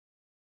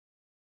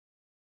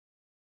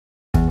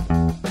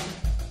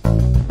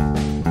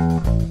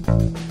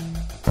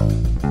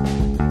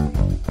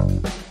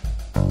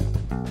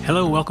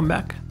welcome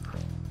back.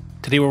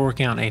 Today we're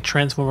working on a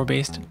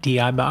transformer-based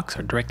DI box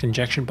or direct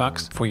injection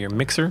box for your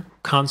mixer,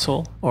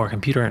 console, or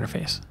computer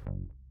interface.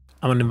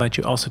 I'm going to invite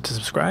you also to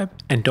subscribe,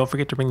 and don't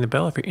forget to ring the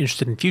bell if you're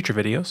interested in future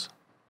videos.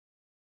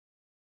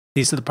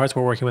 These are the parts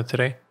we're working with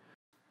today.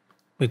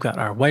 We've got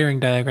our wiring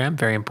diagram,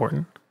 very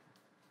important.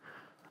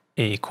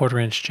 A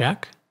 1/4-inch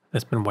jack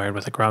that's been wired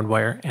with a ground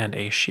wire and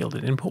a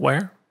shielded input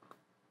wire.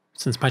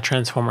 Since my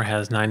transformer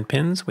has 9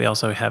 pins, we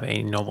also have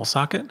a novel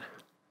socket,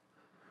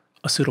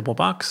 a suitable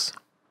box,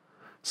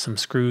 some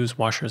screws,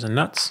 washers, and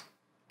nuts,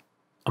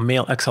 a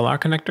male XLR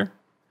connector,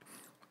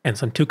 and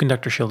some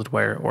 2-conductor shielded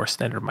wire or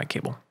standard mic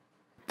cable.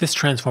 This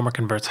transformer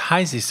converts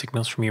high Z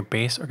signals from your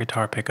bass or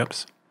guitar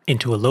pickups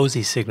into a low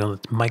Z signal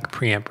that's mic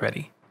preamp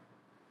ready.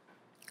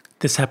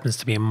 This happens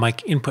to be a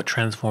mic input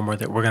transformer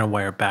that we're going to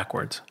wire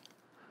backwards,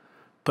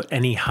 but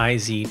any high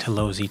Z to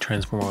low Z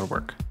transformer would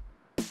work.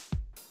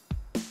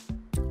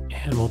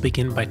 And we'll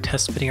begin by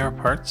test fitting our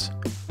parts.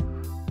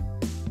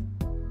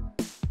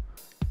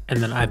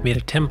 And then I've made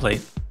a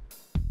template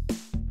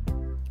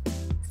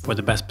for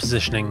the best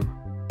positioning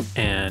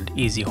and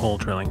easy hole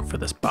drilling for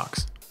this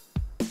box.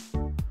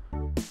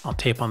 I'll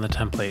tape on the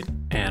template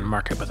and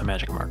mark it with a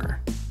magic marker.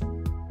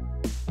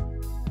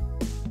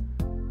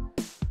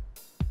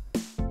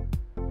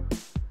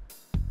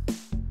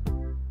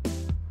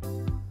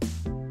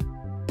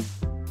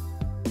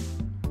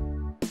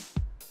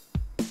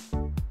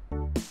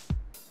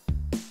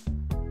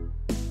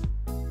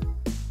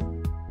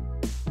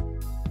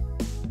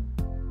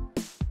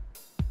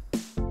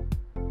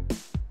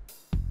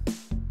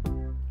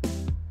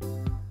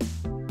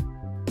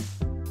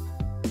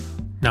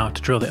 Now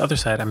to drill the other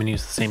side, I'm going to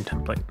use the same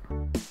template.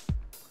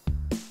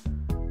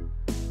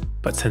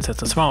 But since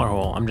it's a smaller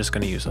hole, I'm just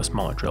going to use a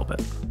smaller drill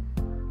bit.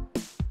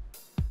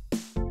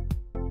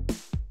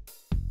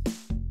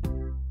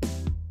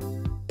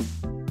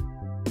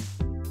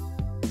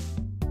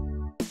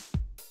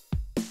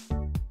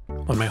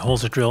 When my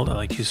holes are drilled, I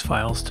like to use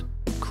files to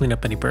clean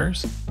up any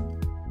burrs.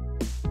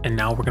 And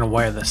now we're going to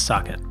wire this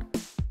socket.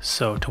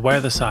 So to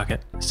wire the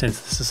socket, since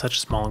this is such a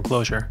small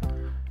enclosure,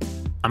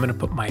 I'm going to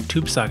put my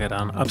tube socket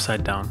on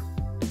upside down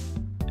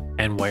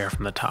and wire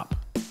from the top.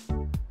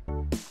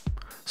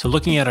 So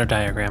looking at our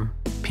diagram,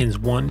 pins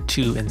 1,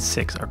 2, and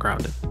 6 are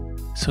grounded.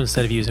 So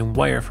instead of using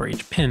wire for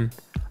each pin,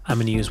 I'm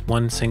going to use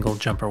one single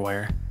jumper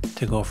wire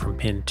to go from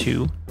pin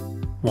 2,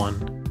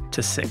 1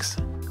 to 6.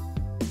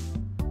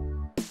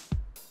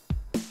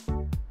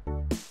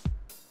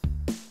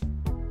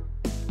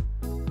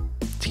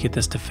 To get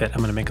this to fit, I'm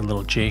going to make a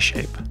little J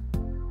shape.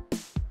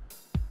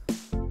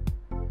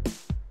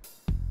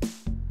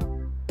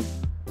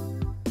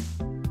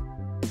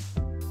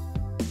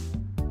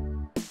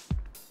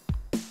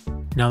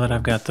 Now that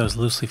I've got those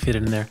loosely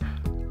fitted in there,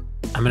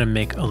 I'm going to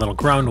make a little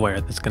ground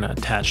wire that's going to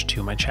attach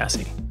to my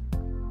chassis.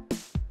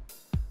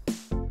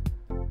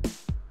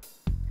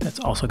 That's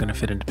also going to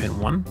fit into pin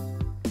 1.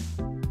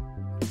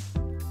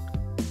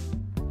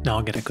 Now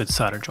I'll get a good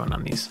solder joint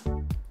on these.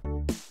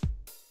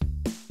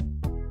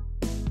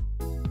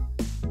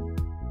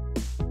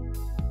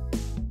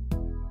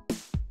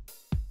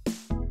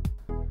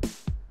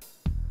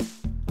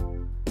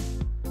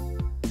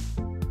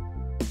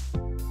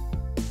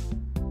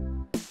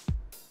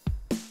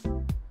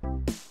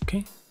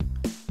 Okay,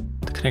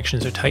 the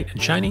connections are tight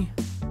and shiny.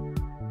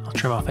 I'll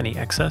trim off any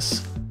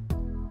excess.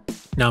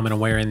 Now I'm going to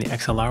wire in the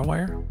XLR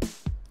wire.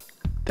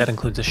 That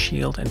includes a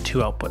shield and 2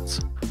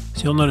 outputs.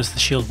 So you'll notice the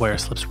shield wire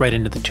slips right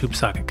into the tube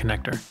socket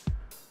connector.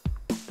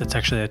 That's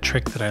actually a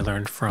trick that I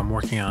learned from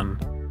working on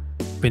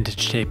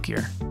vintage tape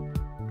gear,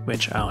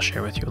 which I'll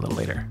share with you a little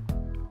later.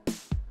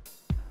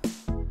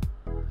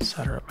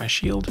 Solder up my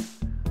shield,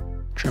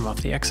 trim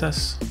off the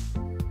excess.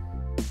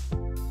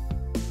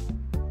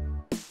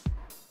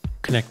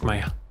 Connect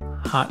my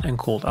hot and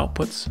cold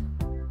outputs.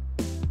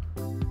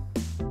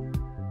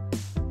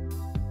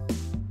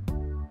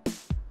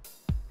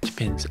 To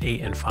pins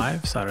 8 and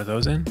 5, solder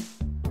those in.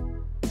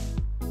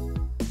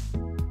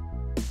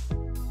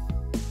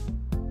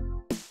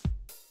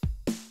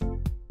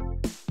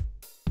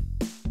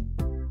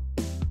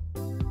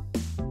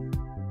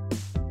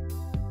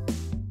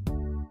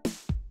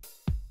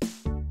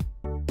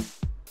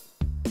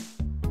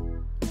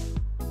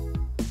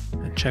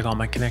 And check all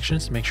my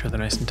connections to make sure they're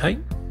nice and tight.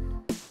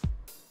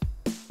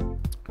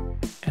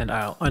 And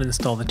I'll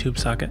uninstall the tube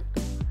socket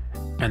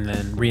and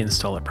then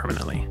reinstall it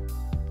permanently.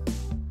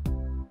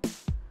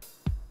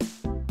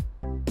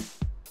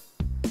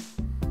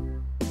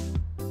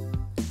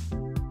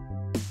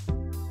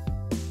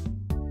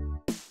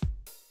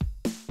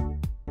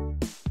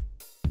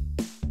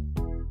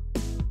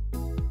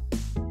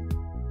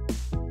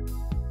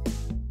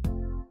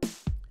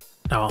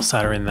 Now I'll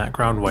solder in that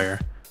ground wire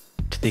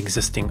to the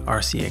existing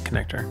RCA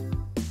connector.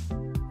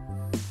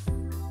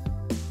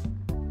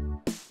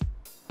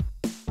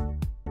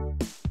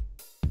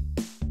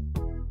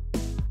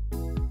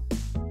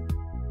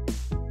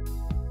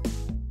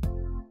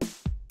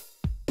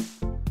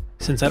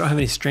 Since I don't have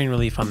any strain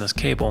relief on this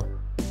cable,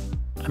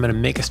 I'm going to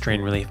make a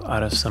strain relief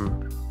out of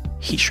some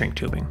heat shrink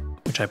tubing,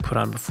 which I put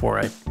on before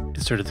I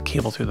inserted the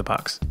cable through the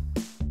box.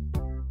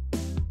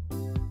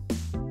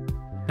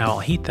 Now I'll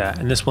heat that,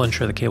 and this will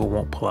ensure the cable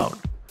won't pull out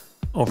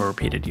over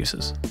repeated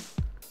uses.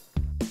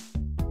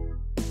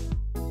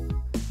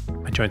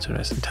 My joints are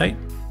nice and tight.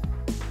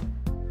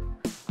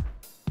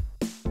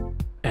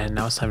 And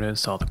now it's time to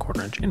install the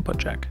 1/4" input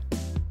jack.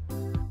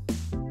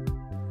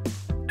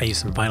 I use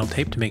some vinyl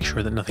tape to make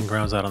sure that nothing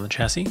grounds out on the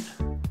chassis.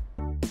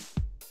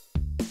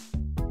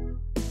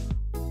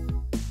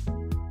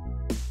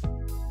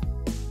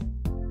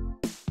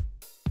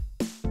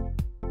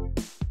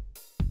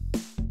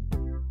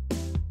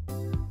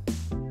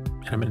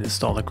 And I'm going to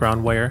install the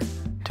ground wire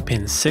to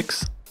pin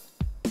 6.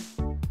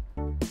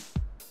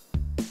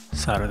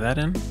 Solder that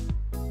in.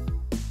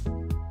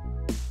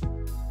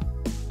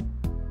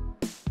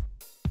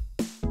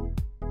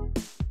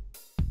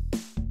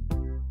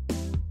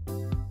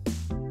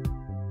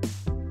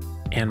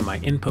 And my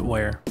input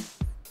wire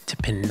to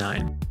pin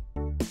 9.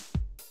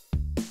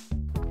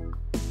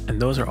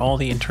 And those are all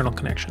the internal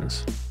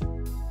connections.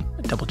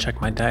 I double check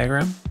my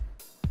diagram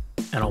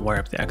and I'll wire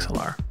up the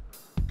XLR.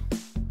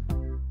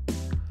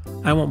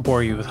 I won't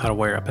bore you with how to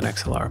wire up an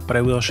XLR, but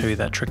I will show you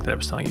that trick that I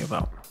was telling you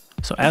about.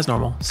 So as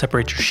normal,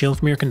 separate your shield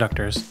from your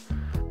conductors,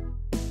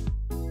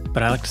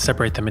 but I like to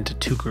separate them into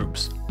 2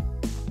 groups.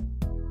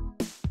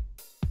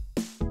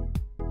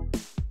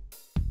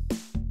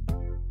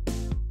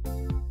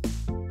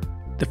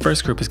 The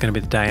first group is going to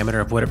be the diameter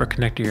of whatever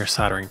connector you're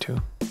soldering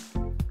to,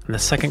 and the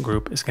second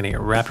group is going to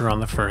get wrapped around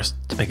the first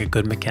to make a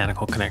good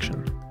mechanical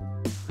connection.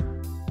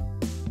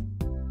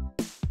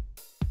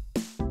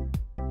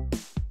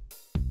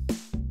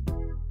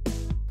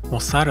 We'll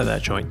solder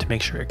that joint to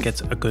make sure it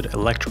gets a good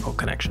electrical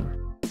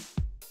connection.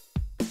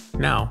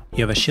 Now,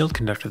 you have a shield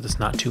conductor that's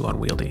not too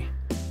unwieldy,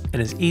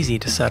 and is easy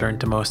to solder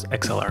into most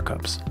XLR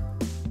cups.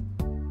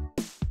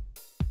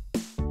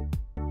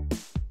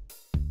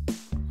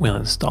 We'll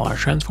install our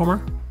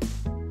transformer.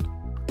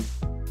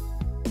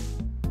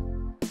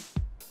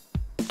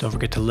 Don't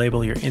forget to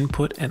label your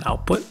input and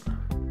output.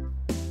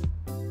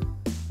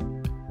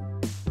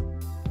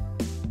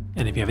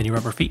 And if you have any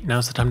rubber feet,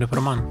 now's the time to put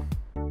them on.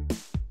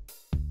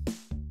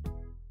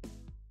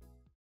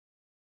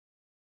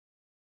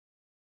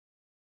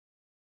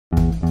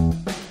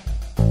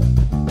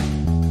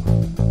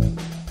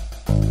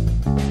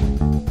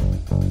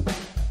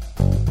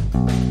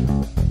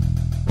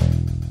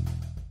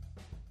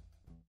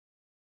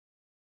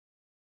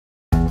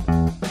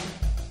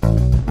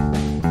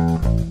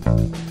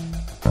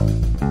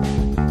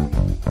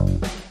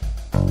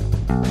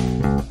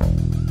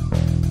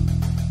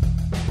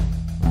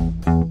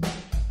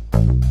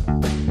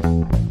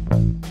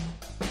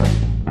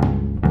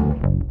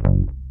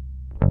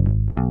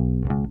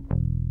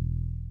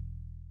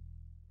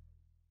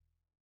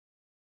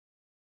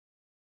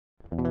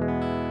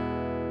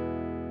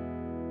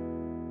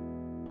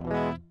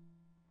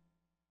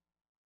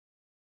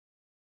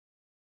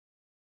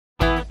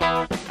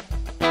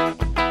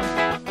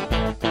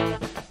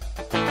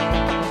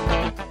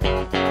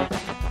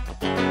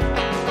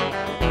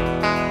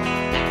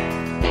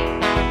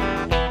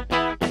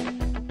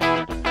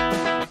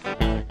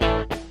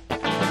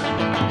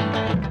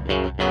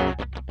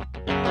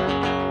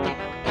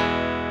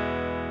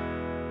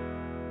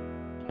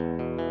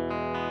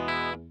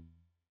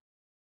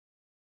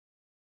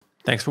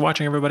 Thanks for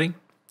watching, everybody.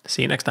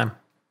 See you next time.